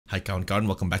Hi kawan-kawan,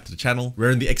 welcome back to the channel.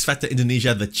 We're in the X Factor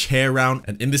Indonesia, the chair round,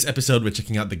 and in this episode we're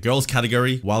checking out the girls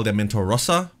category while their mentor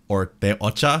Rosa, or Teh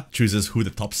Ocha, chooses who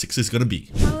the top 6 is gonna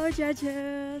be. Hello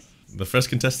judges! The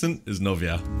first contestant is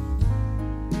Novia.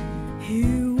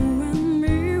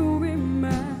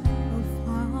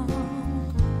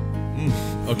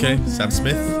 Okay, Sam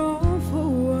Smith.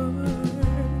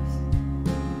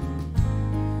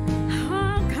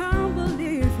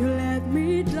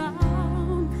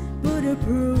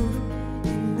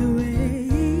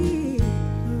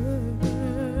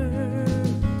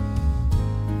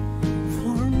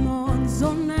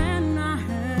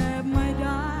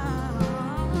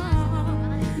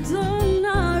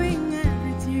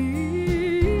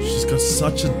 She's got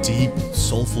such a deep,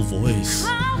 soulful voice.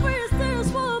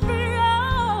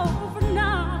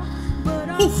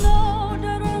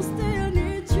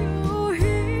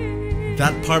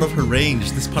 That part of her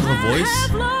range, this part of her voice,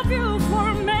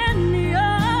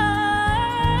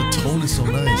 the tone is so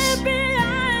nice.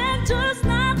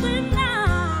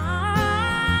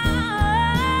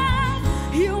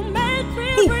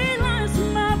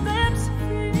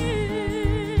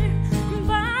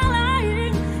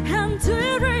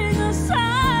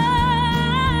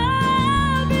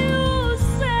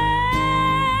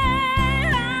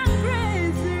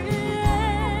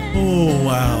 Oh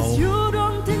wow.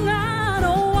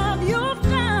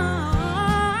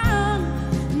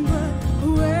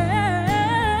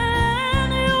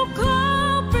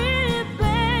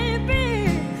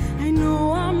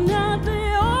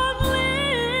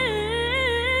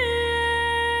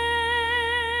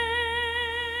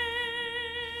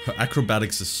 Her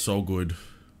acrobatics is so good.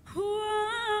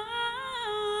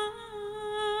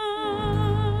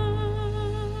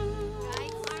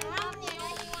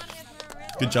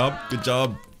 Good job, good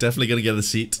job. Definitely gonna get a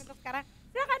seat.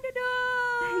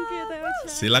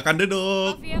 Silakan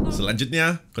duduk.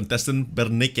 Selanjutnya, contestant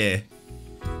Bhernike.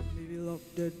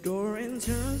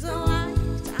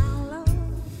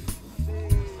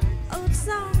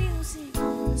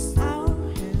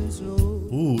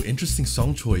 Ooh, interesting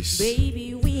song choice.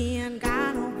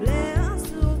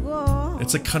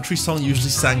 It's a country song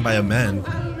usually sang by a man.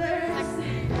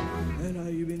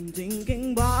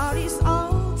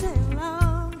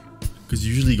 Because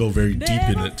you usually go very deep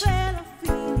in it.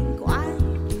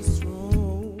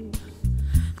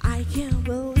 I can't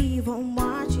believe how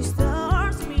much it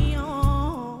stars me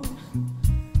on.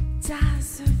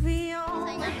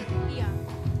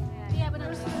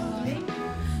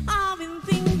 I've been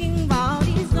thinking about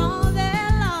this all day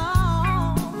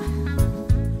long.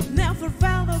 Never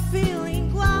felt a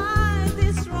feeling quite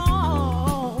this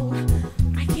strong.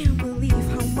 I can't believe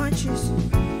how much it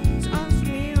stars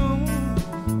me on.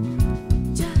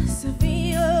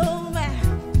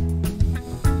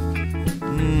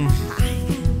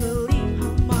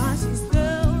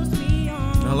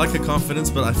 I like her confidence,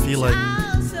 but I feel like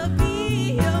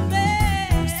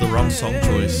it's the wrong song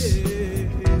choice.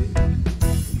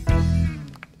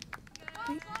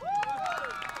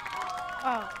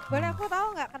 Oh, boleh aku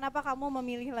tahu nggak kenapa kamu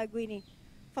memilih lagu ini?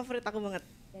 Favorit aku banget.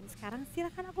 Dan sekarang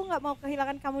silakan, aku nggak mau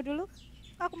kehilangan kamu dulu.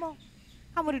 Aku mau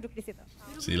kamu duduk di situ.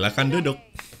 Silakan duduk.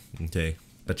 Okay,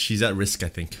 but she's at risk,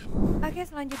 I think. Oke,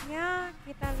 selanjutnya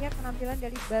kita lihat penampilan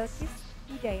dari Balqis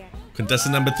Hidayati.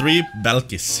 Contestant number 3,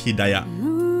 Balqis Hidayati.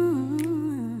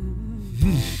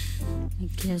 I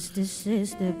guess this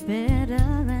is the better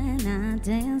and I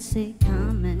didn't see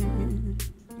coming.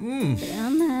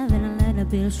 I'm having a little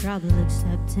bit of trouble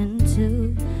accepting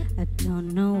too. I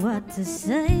don't know what to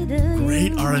say to you.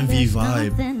 Great R&B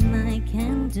vibe. There's nothing I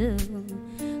can do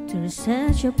to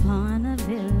reset your point of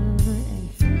view.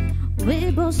 We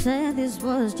both said this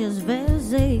was just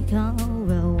physical.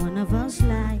 Well, one of us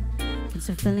lied.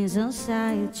 It's our feelings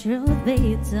outside, truth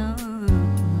be done.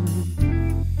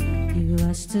 You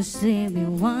asked to see me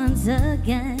once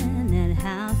again at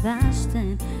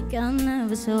 10:30. Got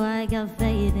nervous so I got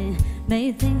faded.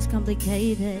 Made things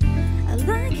complicated. I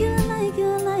like you, I like you,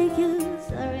 I like you.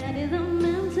 Sorry I didn't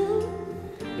mean to.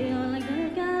 You like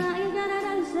you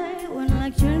gotta say. When I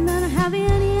like you, not happy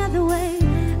any other way.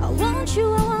 I want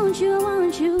you, I want you, I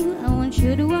want you. I want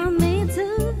you to want me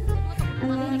too.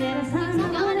 I'm gonna get a sign of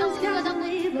what else got to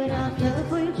leave. But I'll kill it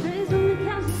for you, trace on the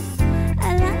couch.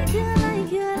 I like you, I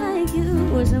like you, I like you.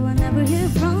 Words I will never hear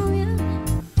from you.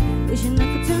 Wishing I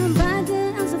could turn back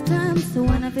the hands of time. So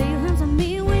when I feel your hands on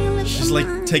me, when you lift She's like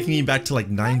taking me back to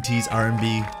like 90s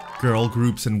R&B girl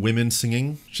groups and women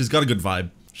singing. She's got a good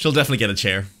vibe. She'll definitely get a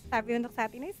chair. Tapi untuk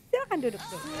saat ini silakan duduk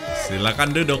dulu. Silakan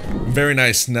duduk. Very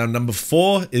nice. Now number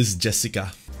 4 is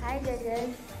Jessica. Hi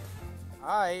Jess.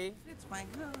 Hi. It's my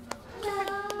girl.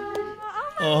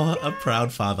 Oh, a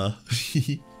proud father.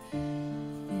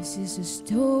 This is a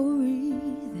story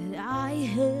that I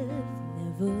have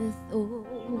never thought.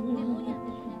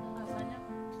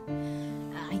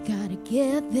 I gotta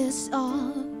get this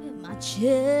off my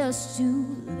chest to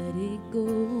let it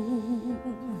go.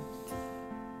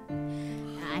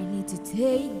 I need to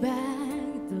take back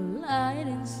the light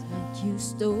inside you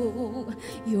stole.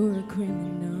 You're a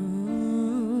criminal,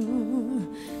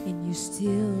 and you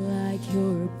still like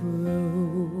you're a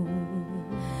pro.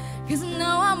 'Cause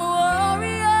now I'm a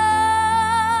warrior,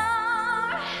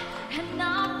 and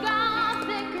I've got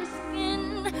thicker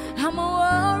skin. I'm a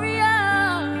warrior,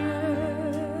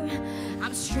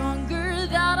 I'm stronger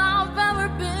than I've ever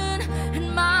been,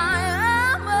 and my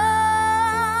armor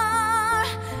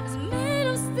is made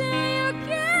of steel. You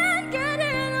can't get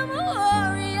in. I'm a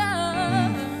warrior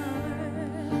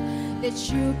that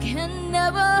you can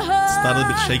never hurt. Started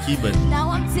a bit shaky, but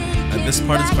now I'm taking and this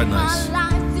part is quite nice. my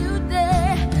life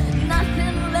today.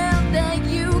 Nothing left that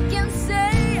you can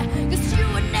say, 'cause you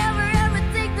would never ever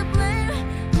take the blame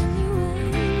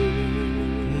anyway.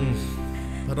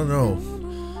 I don't know.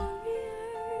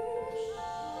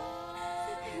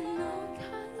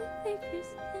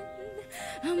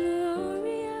 I'm a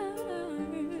warrior,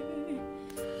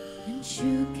 and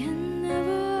you can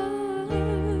never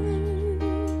hurt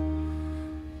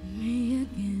me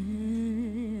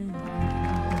again.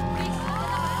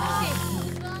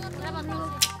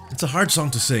 It's a hard song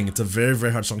to sing. It's a very,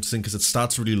 very hard song to sing because it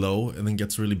starts really low and then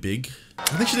gets really big.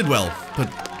 I think she did well, but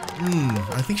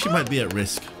I think she might be at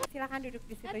risk. Silakan duduk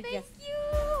di situ, Jess.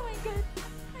 Oh my God.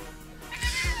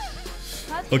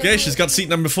 Okay, she's got seat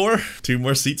number 4. 2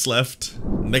 more seats left.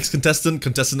 Next contestant,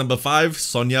 contestant number 5,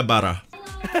 Sonya Bara.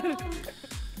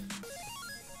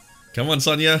 Come on,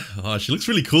 Sonya. Oh, she looks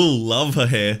really cool. Love her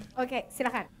hair. Oke,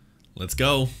 silakan. Let's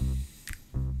go.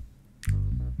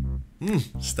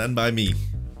 Stand by me.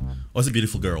 Oh, it's a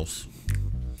beautiful girls.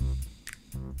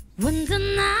 When the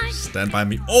night Stand by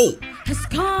me. Oh! has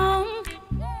come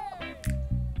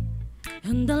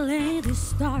and the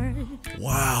latest star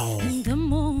Wow. and the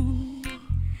moon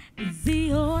is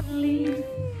the only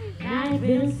I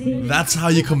will see. That's how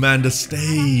you command a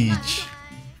stage.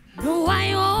 No,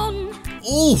 I won't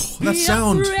Oh, that be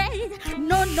sound. afraid.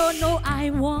 No, no, no, I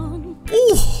won't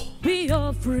Oh. be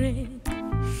afraid.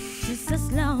 Just as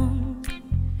long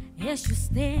as you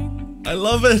stand I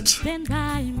love it.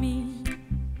 by me.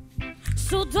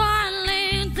 So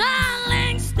darling,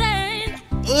 darling, stand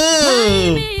by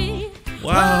Oh. me.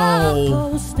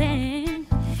 Wow. Oh, stand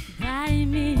by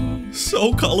me.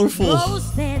 So colorful. Oh,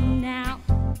 stand now.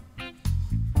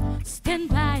 Stand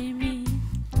by me.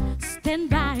 Stand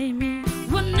by me.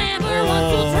 Whenever I want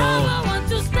to tell, I want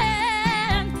to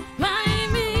stand by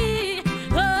me.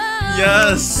 Oh,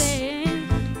 Yes. stand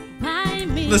by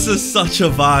me. This is such a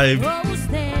vibe. Oh,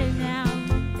 stand now.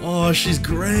 Oh, she's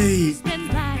great. Stand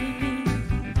by me.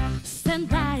 Stand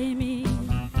by me.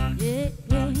 Yeah,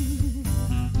 yeah.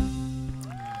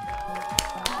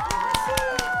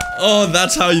 Oh,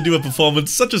 that's how you do a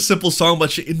performance. Such a simple song, but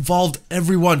she involved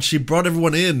everyone. She brought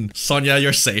everyone in. Sonya,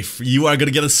 you're safe. You are gonna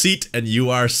get a seat, and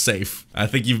you are safe. I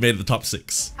think you've made the top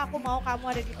 6. Aku mau kamu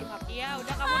ada di tim aku. Iya,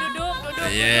 udah kamu duduk.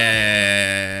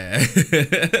 Yeah.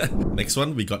 Next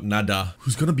one, we got Nada,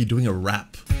 who's gonna be doing a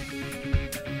rap.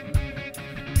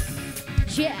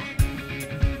 Yeah.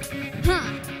 Huh.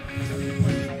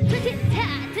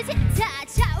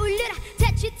 차올라라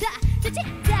자취다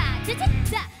자취다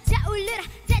자취다 차올라라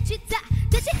자취다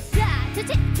자취다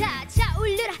자취다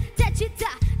차올라라 자취다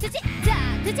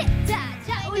자취다 자취다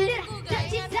차올라라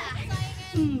자취다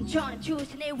저는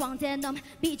출신의 왕대놈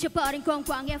미쳐버린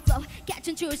공광의 flow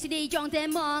같은 출신의 영대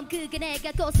몸 그게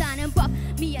내가 또 사는 법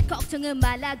미안 걱정은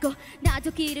말라고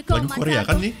나도 길을 Lagu Korea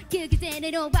kan nih? 그게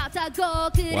되는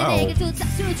오바다고 그래 Wow. 내게 또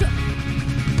사수줘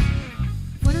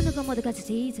원하는 건 모두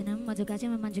가지지 이제는 모두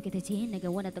가지면 만족이 되지 내가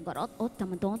원했던 걸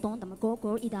얻다면 돈다면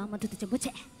고고 이 다음은 도대체 뭐지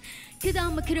그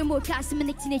다음은 그를 몰카시면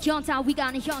넥진의 현상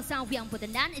위가는 현상 위험보다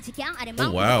난 이제 그냥 아래만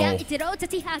Oh, wow. 그냥 이대로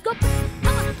자취하고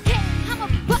한번 해 한번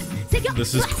봐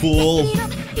This is cool.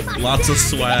 Lots of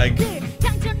swag.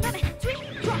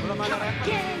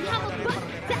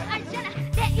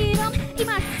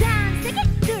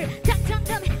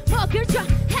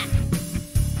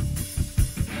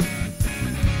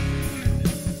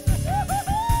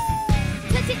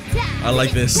 I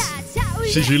like this.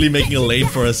 She's really making a lane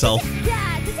for herself.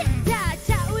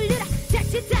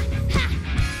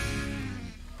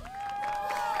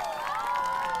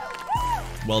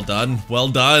 Well done, well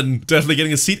done. Definitely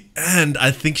getting a seat, and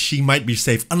I think she might be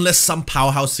safe, unless some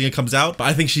powerhouse singer comes out, but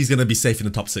I think she's gonna be safe in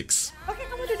the top 6. Oke,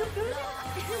 kamu duduk dulu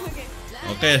deh.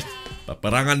 Oke. Okay,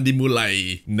 peperangan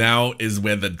dimulai. Now is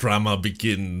where the drama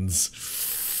begins.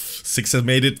 6 have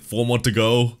made it, 4 more to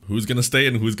go. Who's gonna stay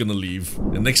and who's gonna leave?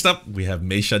 And next up, we have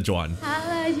Maysha Juan.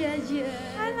 Halo Jaja.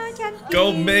 Halo cantik.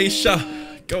 Go Maysha!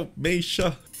 Go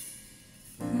Maysha!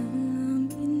 Malam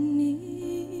ini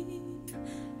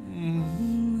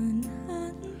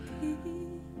menanti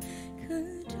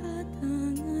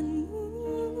kedatanganmu,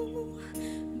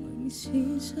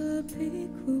 mengisi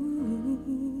sepiku,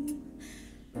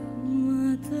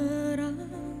 lama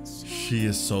terasa. She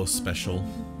is so special.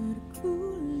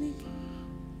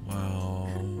 Wow.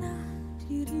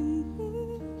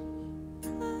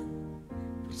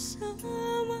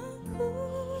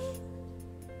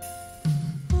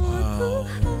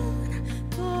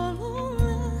 Wow.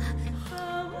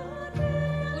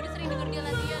 Gue udah sering denger dia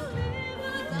latihan.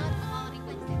 Banget sama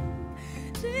request.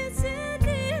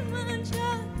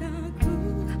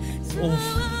 Oh.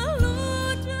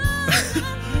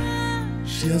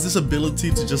 She has this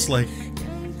ability to just like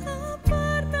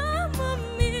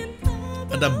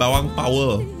ada bawang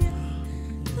power.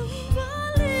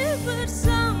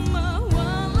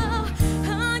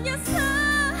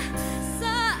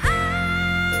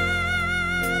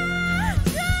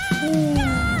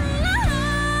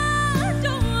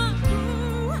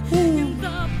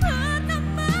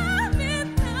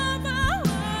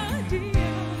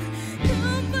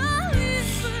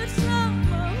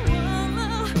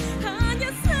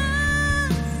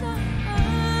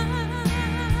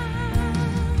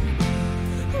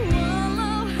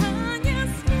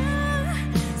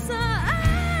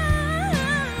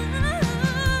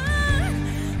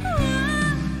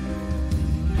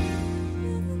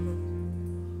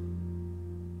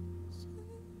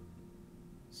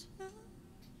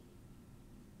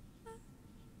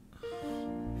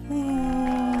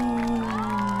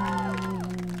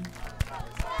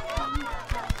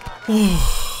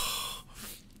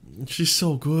 She's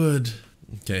so good.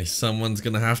 Okay, someone's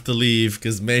gonna have to leave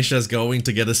because Maysha's going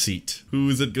to get a seat. Who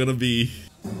is it gonna be?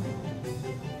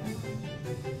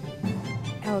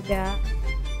 Elda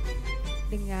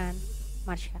dengan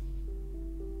Marsha.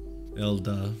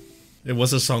 Elda. It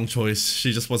was a song choice.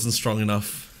 She just wasn't strong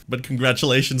enough. But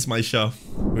congratulations, Maysha.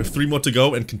 We have 3 more to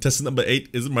go, and contestant number 8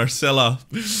 is Marcella.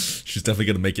 She's definitely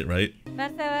gonna make it, right?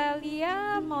 Marcella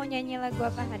mau nyanyi lagu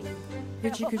apa hari ini?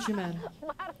 Gucci man.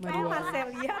 Marcella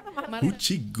teman.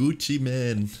 Gucci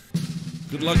man.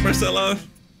 Good luck, Mercella.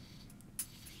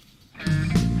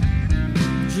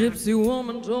 Gypsy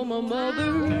woman told my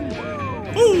mother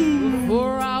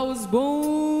before I was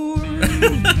born,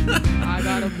 I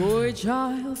got a boy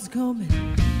child's coming.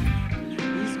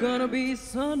 He's gonna be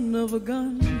son of a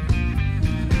gun.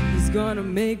 He's gonna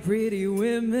make pretty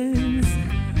women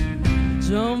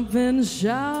jump and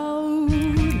shout.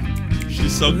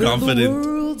 She's so confident. The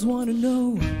world wanna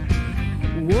know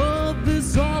what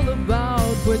this all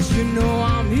about, but you know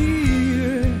I'm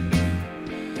here.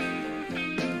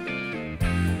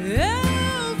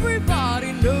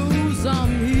 Everybody knows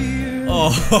I'm here. Oh,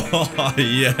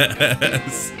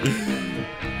 yes.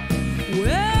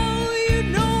 Well, you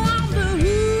know I'm the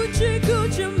hoochie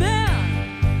coochie man.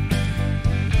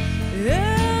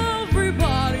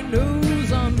 Everybody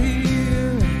knows I'm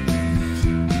here.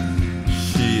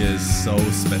 She is so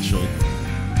special.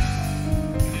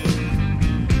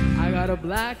 I got a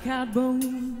black cat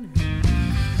bone.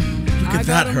 Look at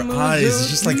that, her eyes,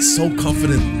 just like so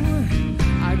confident.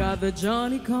 I got the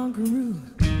Johnny Conqueror.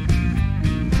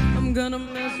 I'm gonna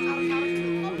mess with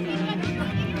you.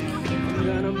 I'm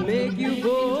gonna make you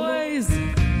boys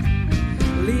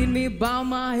lead me by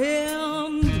my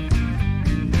hand.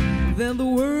 Then the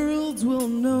world will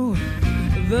know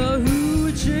the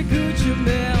hoochie coochie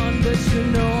man. But you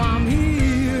know I'm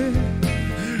here.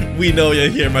 We know you're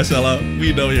here, Marcella.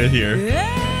 We know you're here.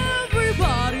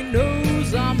 Everybody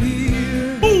knows I'm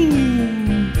here.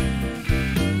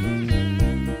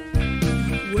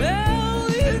 Well,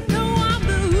 you know I'm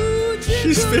the hoochie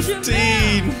She's coochie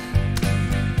 15. man.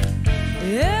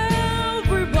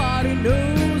 Everybody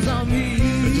knows I'm here.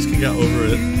 I just can't get over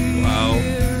it. Wow.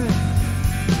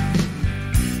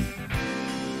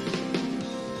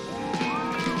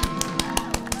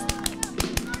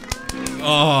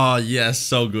 Oh, yes,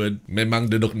 so good. Memang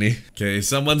duduk nih. Okay,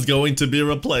 someone's going to be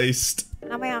replaced.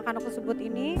 Nama yang akan aku sebut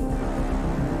ini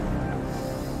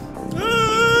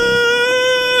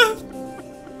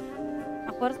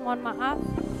aku harus mohon maaf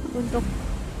untuk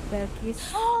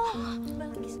Balqis.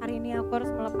 Balqis, hari ini aku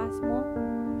harus melepasmu.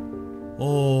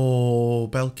 Oh,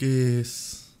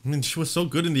 Balqis. I mean, she was so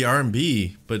good in the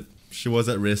R&B, but she was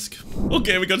at risk.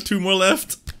 Okay, we got 2 more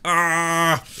left.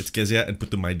 It's Kezia and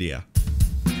Putu Maydea.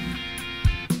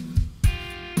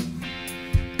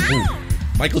 Ooh,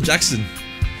 Michael Jackson.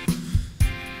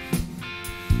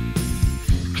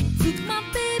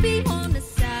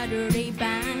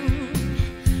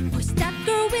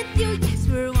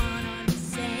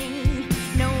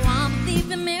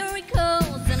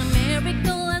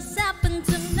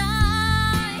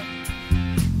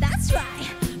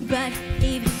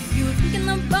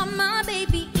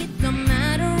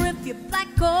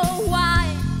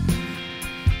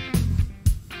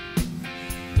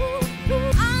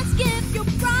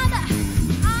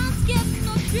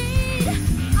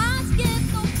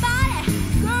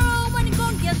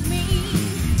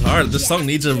 Alright, this song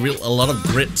needs a lot of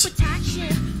grit.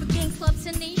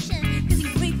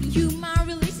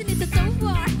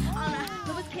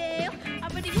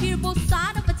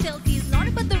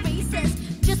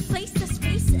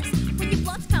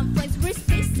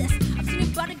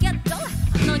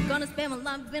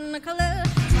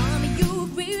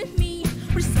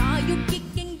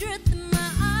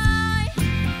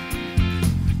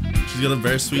 She's got a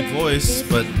very sweet voice,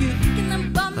 but I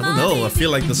don't know, I feel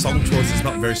like the song choice is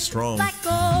not very strong.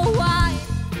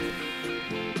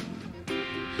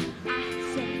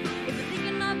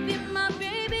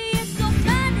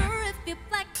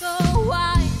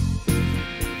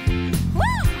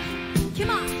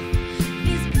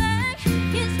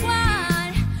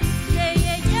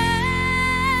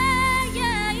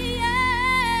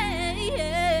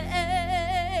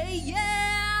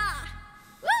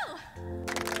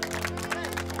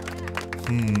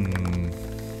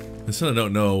 This one I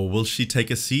don't know. Will she take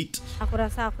a seat? Aku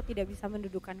rasa aku tidak bisa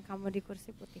mendudukan kamu di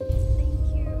kursi putih.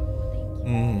 Thank you.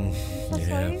 So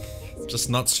sorry.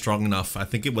 Just not strong enough. I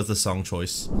think it was the song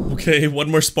choice. Okay, one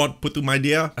more spot, Putu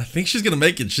Maydea. I think she's gonna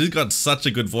make it. She's got such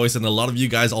a good voice and a lot of you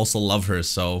guys also love her,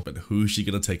 so... But who's she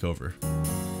gonna take over?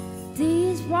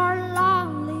 These were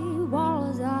lonely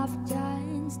walls of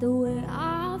giants, the way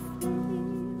I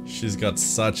feel. She's got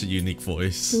such a unique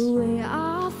voice. The way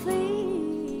I feel.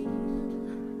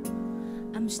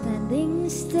 I'm standing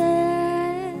still.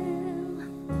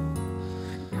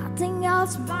 Nothing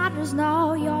else matters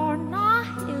now. You're not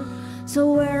here.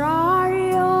 So where are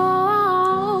you?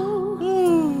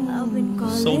 I've been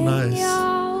calling so nice. you.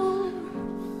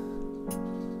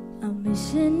 I'm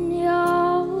missing you.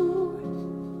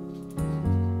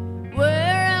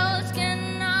 Where else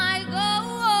can I go?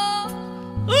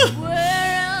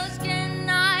 Where else can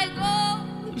I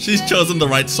go? She's chosen the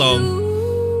right song.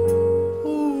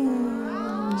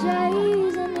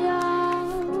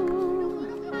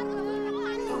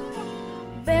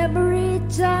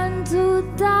 Turn to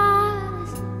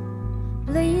dust.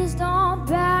 Please don't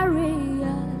bury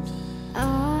us.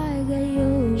 I got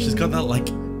you. She's got that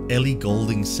like Ellie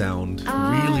Goulding sound.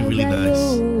 Really, really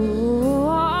nice.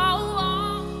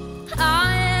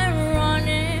 I am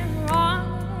running,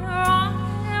 running.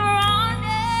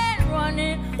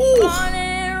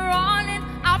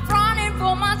 I'm running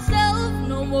for myself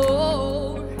no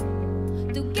more.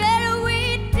 Together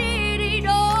we did it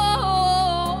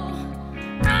all.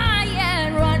 I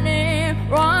am running.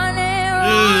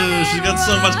 She's got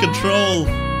so much control.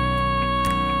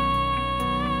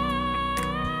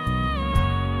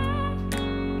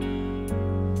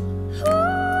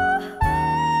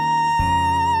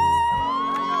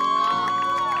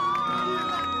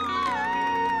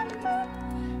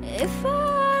 If I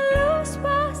lose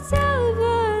myself,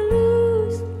 I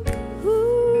lose.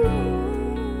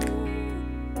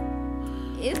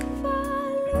 If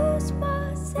I lose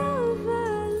myself, I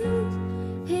lose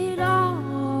it all.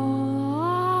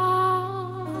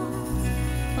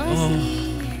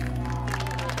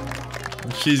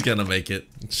 She's gonna make it.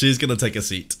 She's gonna take a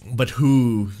seat. But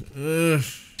who?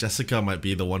 Jessica might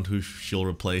be the one who she'll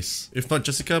replace. If not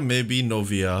Jessica, maybe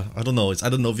Novia. I don't know. It's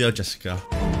either Novia or Jessica.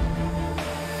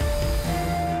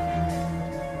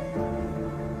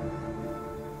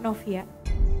 Novia.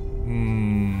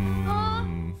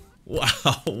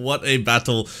 Wow, what a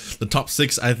battle. The top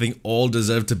 6, I think, all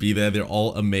deserve to be there. They're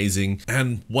all amazing.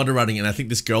 And what a running. And I think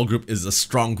this girl group is a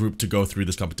strong group to go through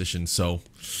this competition. So,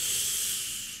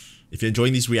 if you're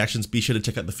enjoying these reactions, be sure to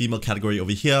check out the female category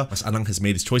over here. Mas Anang has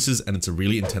made his choices and it's a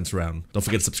really intense round. Don't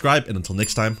forget to subscribe, and until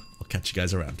next time, I'll catch you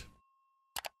guys around.